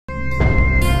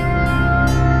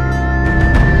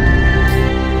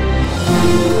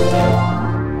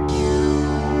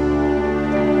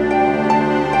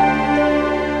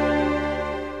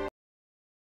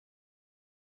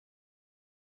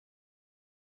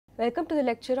Welcome to the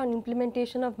lecture on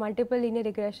implementation of multiple linear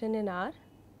regression in R.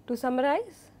 To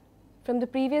summarize, from the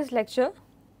previous lecture,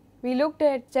 we looked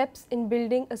at steps in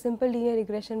building a simple linear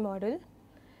regression model,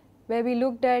 where we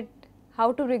looked at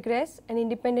how to regress an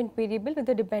independent variable with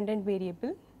a dependent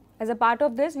variable. As a part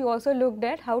of this, we also looked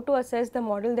at how to assess the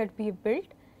model that we have built,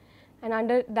 and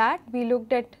under that we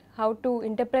looked at how to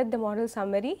interpret the model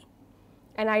summary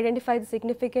and identify the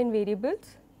significant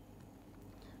variables,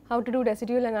 how to do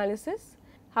residual analysis,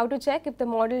 how to check if the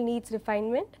model needs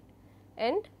refinement,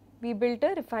 and we built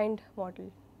a refined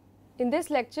model. In this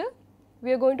lecture,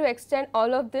 we are going to extend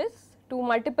all of this to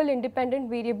multiple independent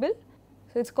variable.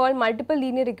 So, it is called multiple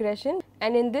linear regression,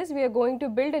 and in this we are going to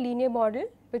build a linear model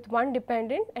with one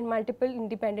dependent and multiple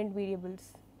independent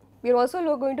variables. We are also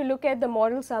going to look at the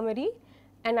model summary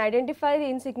and identify the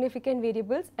insignificant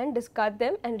variables and discard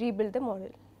them and rebuild the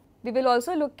model. We will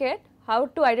also look at how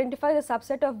to identify the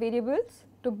subset of variables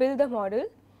to build the model.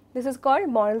 This is called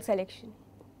model selection.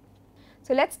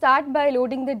 So, let us start by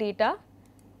loading the data.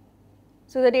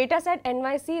 So, the dataset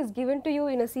NYC is given to you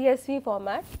in a CSV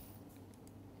format,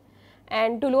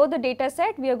 and to load the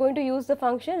dataset we are going to use the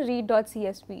function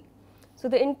read.csv. So,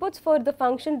 the inputs for the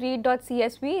function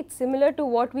read.csv, it is similar to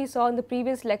what we saw in the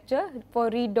previous lecture for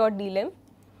read.dlim.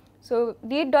 So,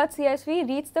 read.csv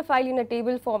reads the file in a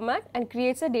table format and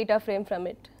creates a data frame from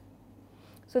it.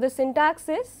 So, the syntax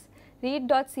is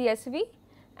read.csv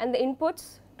and the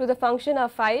inputs to the function are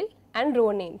file and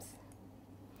row names.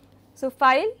 So,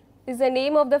 file is the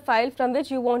name of the file from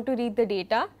which you want to read the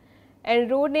data,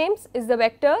 and row names is the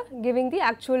vector giving the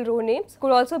actual row names,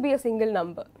 could also be a single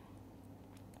number.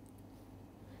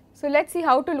 So, let us see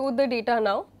how to load the data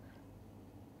now.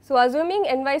 So, assuming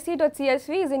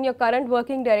nyc.csv is in your current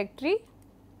working directory,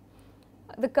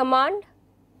 the command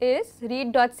is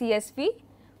read.csv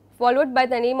followed by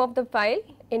the name of the file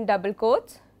in double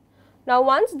quotes. Now,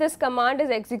 once this command is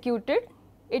executed,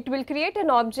 it will create an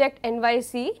object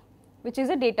nyc, which is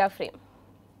a data frame.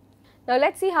 Now,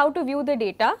 let us see how to view the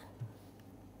data.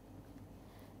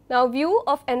 Now, view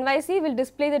of nyc will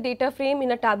display the data frame in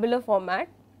a tabular format.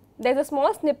 There is a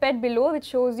small snippet below which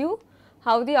shows you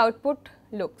how the output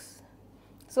looks.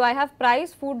 So, I have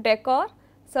price, food, decor,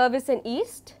 service and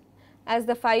east as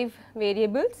the 5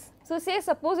 variables. So,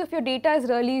 suppose if your data is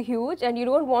really huge and you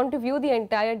do not want to view the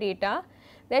entire data,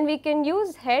 then we can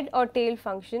use head or tail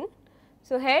function.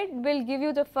 So, head will give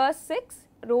you the first 6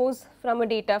 rows from a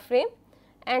data frame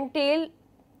and tail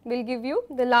will give you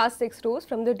the last 6 rows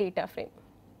from the data frame.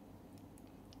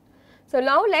 So,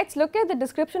 now let us look at the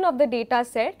description of the data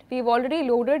set. We have already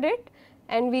loaded it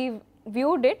and we have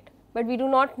viewed it, but we do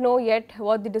not know yet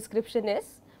what the description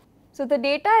is. So, the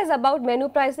data is about menu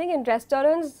pricing in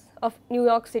restaurants of New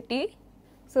York City.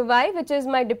 So, y, which is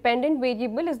my dependent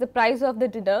variable, is the price of the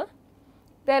dinner.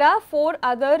 There are 4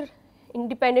 other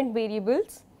independent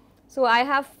variables. So, I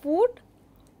have food,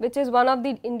 which is one of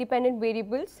the independent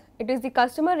variables. It is the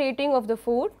customer rating of the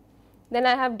food. Then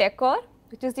I have decor,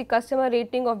 which is the customer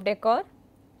rating of decor.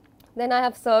 Then I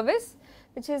have service,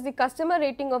 which is the customer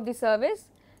rating of the service,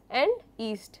 and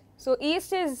east. So,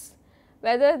 east is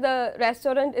whether the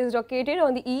restaurant is located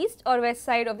on the east or west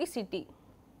side of the city.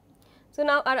 So,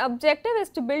 now our objective is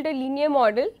to build a linear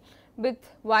model with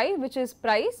y, which is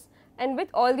price, and with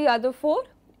all the other 4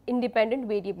 independent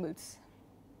variables.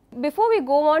 Before we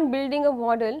go on building a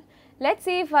model, let us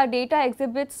see if our data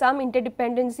exhibits some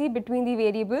interdependency between the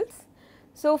variables.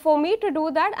 So, for me to do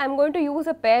that, I am going to use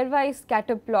a pairwise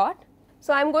scatter plot.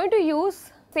 So, I am going to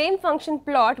use same function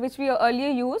plot which we earlier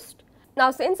used.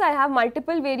 Now, since I have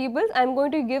multiple variables, I am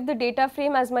going to give the data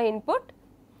frame as my input,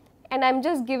 and I am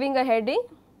just giving a heading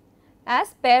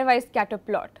as pairwise scatter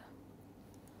plot.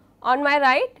 On my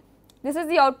right, this is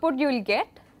the output you will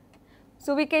get.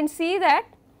 So, we can see that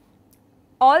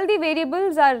all the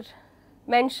variables are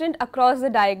mentioned across the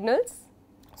diagonals.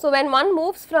 So, when one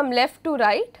moves from left to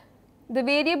right, the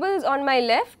variables on my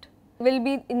left will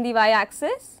be in the y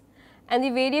axis and the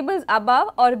variables above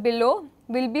or below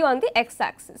will be on the x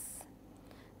axis.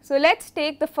 So, let us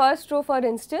take the first row for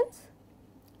instance.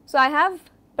 So, I have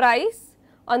price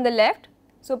on the left.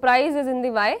 So, price is in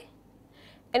the y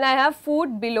and I have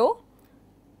food below.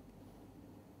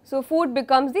 So, food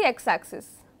becomes the x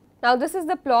axis. Now, this is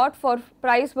the plot for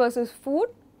price versus food.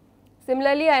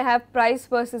 Similarly, I have price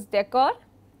versus decor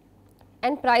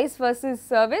and price versus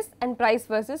service and price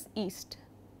versus east.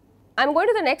 I am going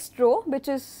to the next row, which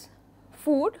is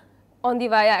food on the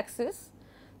y axis.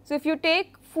 So, if you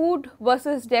take food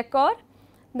versus decor,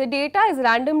 the data is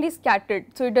randomly scattered.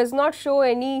 So, it does not show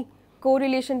any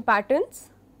correlation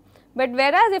patterns, but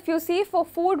whereas if you see for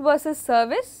food versus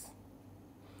service,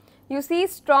 you see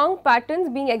strong patterns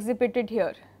being exhibited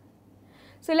here.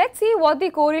 So let us see what the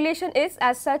correlation is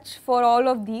as such for all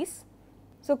of these.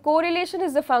 So correlation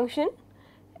is the function,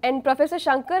 and Professor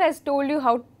Shankar has told you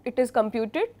how it is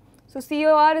computed. So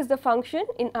COR is the function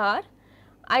in R.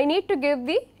 I need to give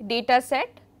the data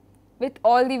set with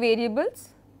all the variables.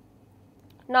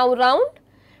 Now round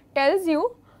tells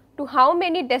you to how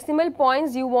many decimal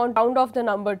points you want round off the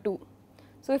number to.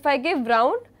 So if I give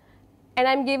round and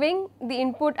I am giving the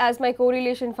input as my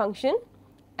correlation function,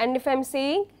 and if I am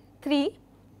saying 3,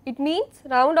 it means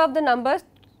round off the numbers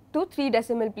to 3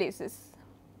 decimal places.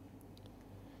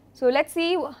 So let us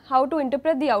see how to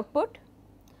interpret the output.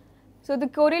 So the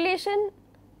correlation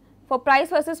for price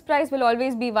versus price will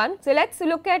always be 1. So let us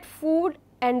look at food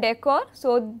and decor.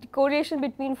 So the correlation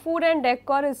between food and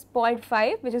decor is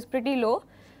 0.5, which is pretty low.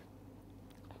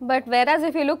 But whereas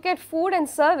if you look at food and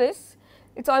service,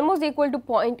 it is almost equal to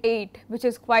 0.8, which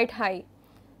is quite high.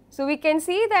 So we can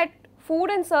see that food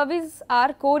and service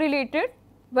are correlated,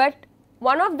 but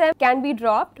one of them can be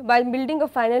dropped while building a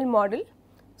final model.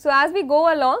 So as we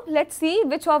go along, let us see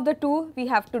which of the two we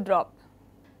have to drop.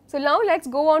 So now let us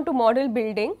go on to model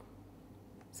building.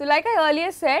 So like I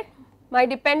earlier said, my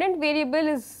dependent variable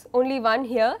is only one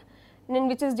here, and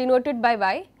which is denoted by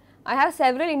y. I have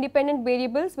several independent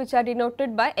variables which are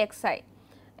denoted by xi,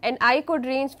 and I could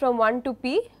range from 1 to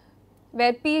p,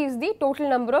 where p is the total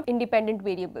number of independent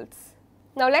variables.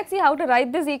 Now let us see how to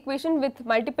write this equation with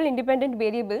multiple independent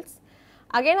variables.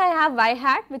 Again I have y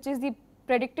hat, which is the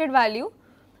predicted value.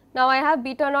 Now I have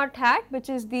beta naught hat, which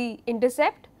is the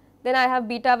intercept. Then I have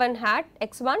beta 1 hat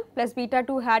x1 plus beta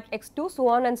 2 hat x2, so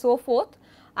on and so forth,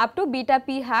 up to beta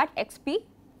p hat xp.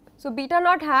 So beta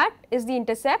naught hat is the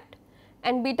intercept,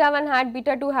 and beta 1 hat,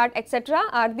 beta 2 hat, etc.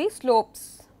 are the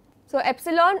slopes. So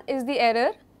epsilon is the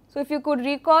error. So if you could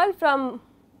recall from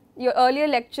your earlier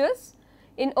lectures,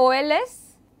 in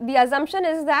OLS the assumption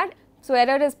is that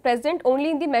error is present only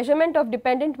in the measurement of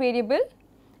dependent variable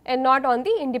and not on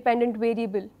the independent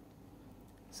variable.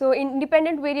 So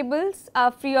independent variables are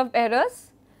free of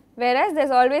errors, whereas there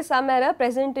is always some error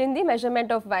present in the measurement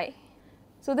of y.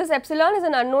 So this epsilon is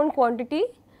an unknown quantity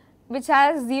which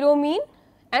has 0 mean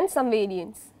and some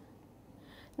variance.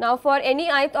 Now for any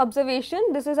ith observation,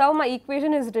 this is how my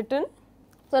equation is written.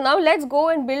 So now let us go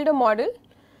and build a model.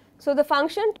 So the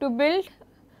function to build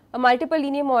a multiple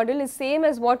linear model is same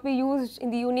as what we used in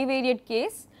the univariate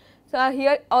case. So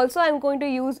here also I am going to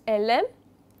use LM.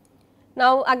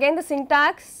 Now again the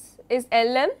syntax is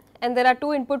LM, and there are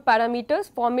two input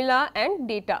parameters, formula and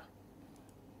data.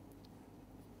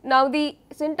 Now the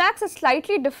syntax is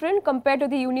slightly different compared to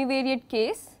the univariate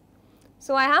case.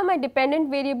 So I have my dependent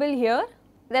variable here,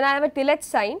 then I have a tilde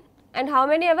sign, and how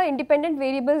many ever independent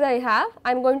variables I have,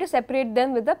 I am going to separate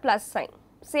them with the plus sign.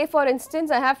 Say for instance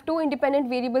I have two independent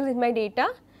variables in my data.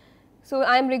 So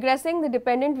I am regressing the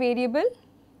dependent variable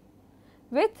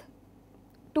with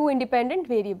two independent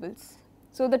variables.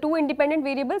 So the two independent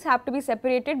variables have to be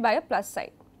separated by a plus sign.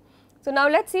 So now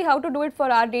let us see how to do it for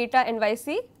our data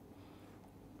NYC.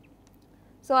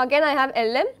 So again I have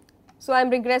LM, so I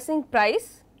am regressing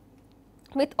price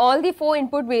with all the 4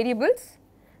 input variables,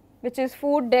 which is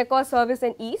food, decor, service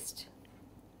and east,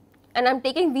 and I am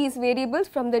taking these variables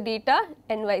from the data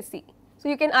NYC. So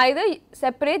you can either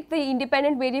separate the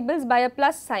independent variables by a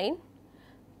plus sign.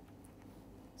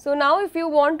 So now if you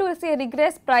want to say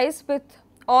regress price with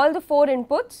all the 4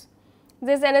 inputs,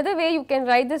 there is another way you can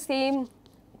write the same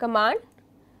command.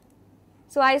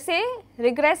 So I say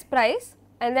regress price,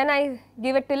 and then I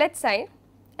give a tilde sign,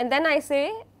 and then I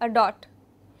say a dot.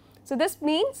 So this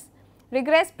means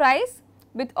regress price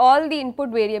with all the input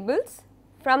variables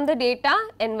from the data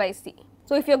NYC.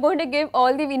 So if you are going to give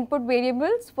all the input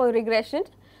variables for regression,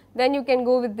 then you can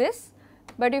go with this,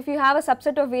 but if you have a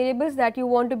subset of variables that you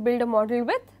want to build a model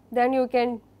with, then you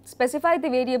can specify the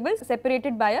variables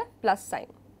separated by a plus sign.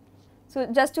 So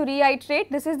just to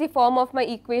reiterate, this is the form of my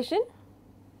equation.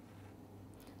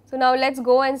 So now let us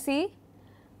go and see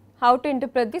how to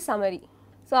interpret the summary.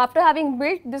 So after having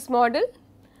built this model,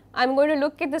 I am going to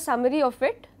look at the summary of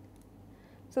it.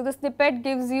 So the snippet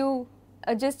gives you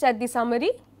a gist at the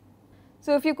summary.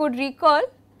 So if you could recall,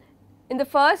 in the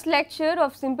first lecture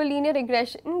of simple linear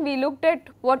regression, we looked at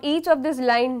what each of this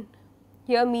line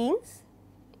here means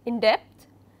in depth.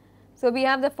 So we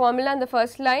have the formula in the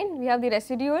first line, we have the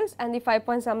residuals and the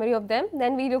 5-point summary of them,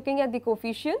 then we are looking at the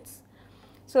coefficients.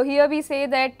 So here we say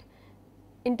that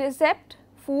intercept,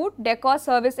 food, decor,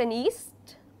 service and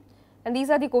east, and these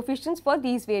are the coefficients for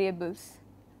these variables.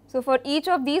 So for each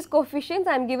of these coefficients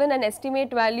I am given an estimate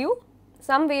value,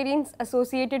 some variance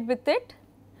associated with it,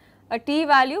 a t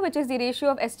value which is the ratio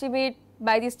of estimate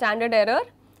by the standard error,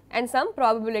 and some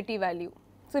probability value.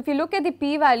 So if you look at the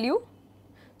p value,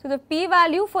 So, the p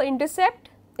value for intercept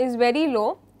is very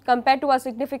low compared to our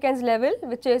significance level,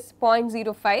 which is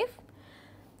 0.05.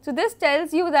 So, this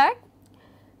tells you that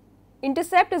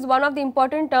intercept is one of the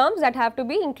important terms that have to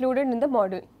be included in the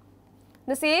model.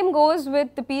 The same goes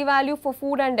with the p value for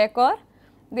food and decor.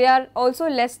 They are also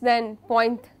less than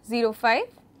 0.05,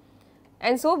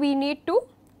 and so we need to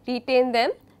retain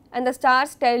them, and the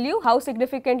stars tell you how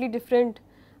significantly different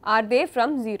are they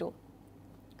from 0.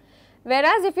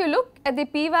 Whereas, if you look at the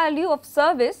p value of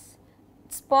service,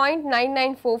 it is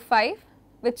 0.9945,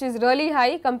 which is really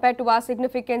high compared to our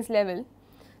significance level.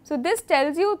 So, this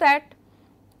tells you that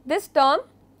this term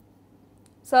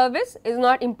service is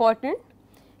not important,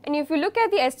 and if you look at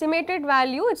the estimated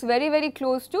value, it is very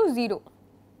close to 0.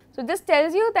 So, this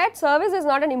tells you that service is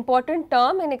not an important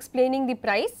term in explaining the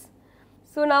price.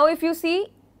 So, now if you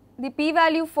see the p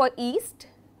value for east,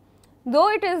 though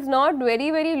it is not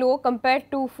very low compared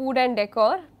to food and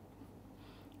decor,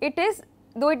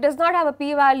 though it does not have a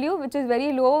p value which is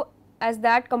very low as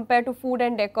that compared to food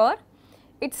and decor,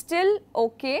 it is still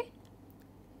okay,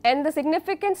 and the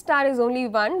significance star is only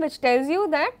 1, which tells you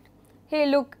that, hey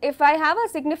look, if I have a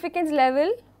significance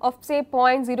level of say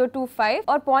 0.025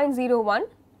 or 0.01,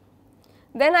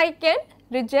 then I can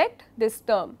reject this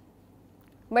term,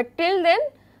 but till then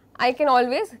I can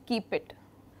always keep it.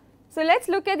 So, let us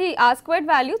look at the R squared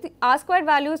value. The R squared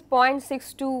value is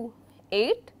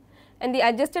 0.628 and the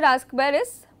adjusted R square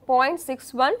is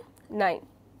 0.619,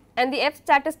 and the F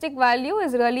statistic value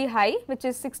is really high, which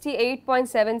is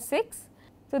 68.76.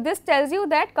 So, this tells you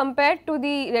that compared to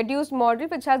the reduced model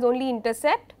which has only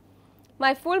intercept,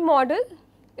 my full model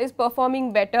is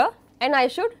performing better and I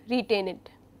should retain it.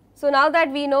 So, now that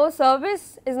we know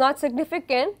service is not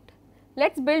significant,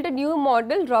 let us build a new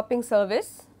model dropping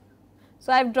service.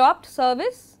 So, I have dropped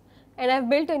service and I have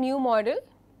built a new model,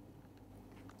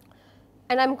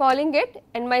 and I am calling it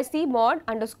NYC mod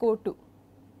 _2.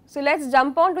 So, let us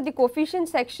jump on to the coefficient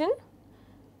section.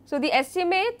 So, the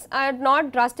estimates are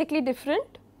not drastically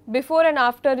different before and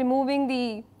after removing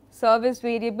the service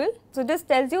variable. So, this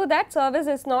tells you that service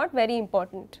is not very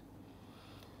important.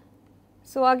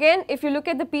 So, again if you look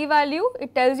at the p value,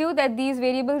 it tells you that these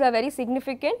variables are very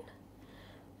significant,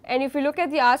 and if you look at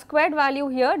the R squared value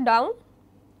here down,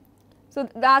 so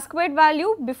the R squared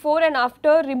value before and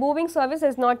after removing service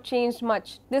has not changed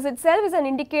much. This itself is an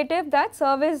indicative that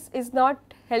service is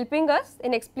not helping us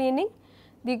in explaining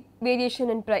the variation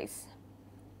in price.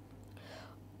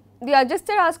 The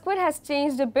adjusted R square has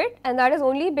changed a bit, and that is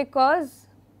only because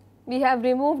we have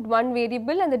removed one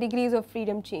variable and the degrees of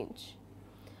freedom change.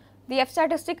 The F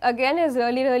statistic again is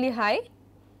really high,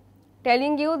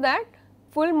 telling you that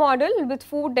full model with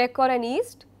food, decor and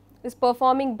east is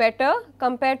performing better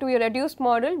compared to your reduced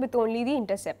model with only the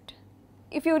intercept.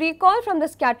 If you recall from the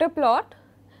scatter plot,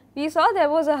 we saw there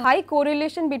was a high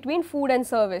correlation between food and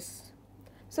service.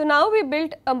 So, now we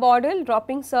built a model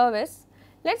dropping service.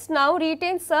 Let us now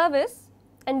retain service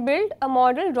and build a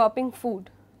model dropping food.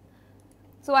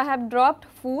 So, I have dropped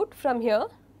food from here.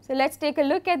 So, let us take a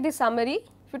look at the summary.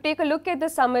 If you take a look at the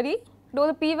summary, though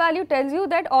the p value tells you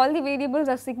that all the variables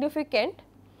are significant,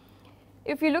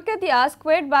 if you look at the R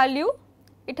squared value,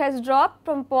 it has dropped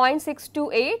from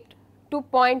 0.628 to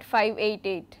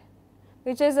 0.588,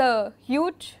 which is a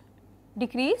huge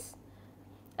decrease,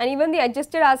 and even the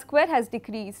adjusted R square has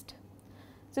decreased.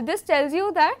 So, this tells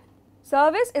you that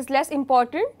service is less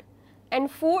important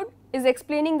and food is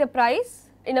explaining the price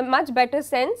in a much better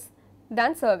sense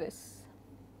than service.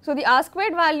 So, the R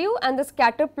squared value and the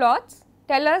scatter plots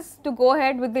tell us to go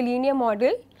ahead with the linear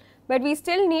model, but we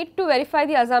still need to verify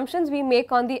the assumptions we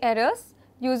make on the errors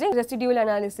using residual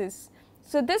analysis.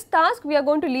 So, this task we are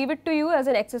going to leave it to you as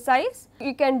an exercise.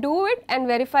 You can do it and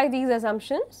verify these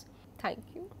assumptions. Thank you.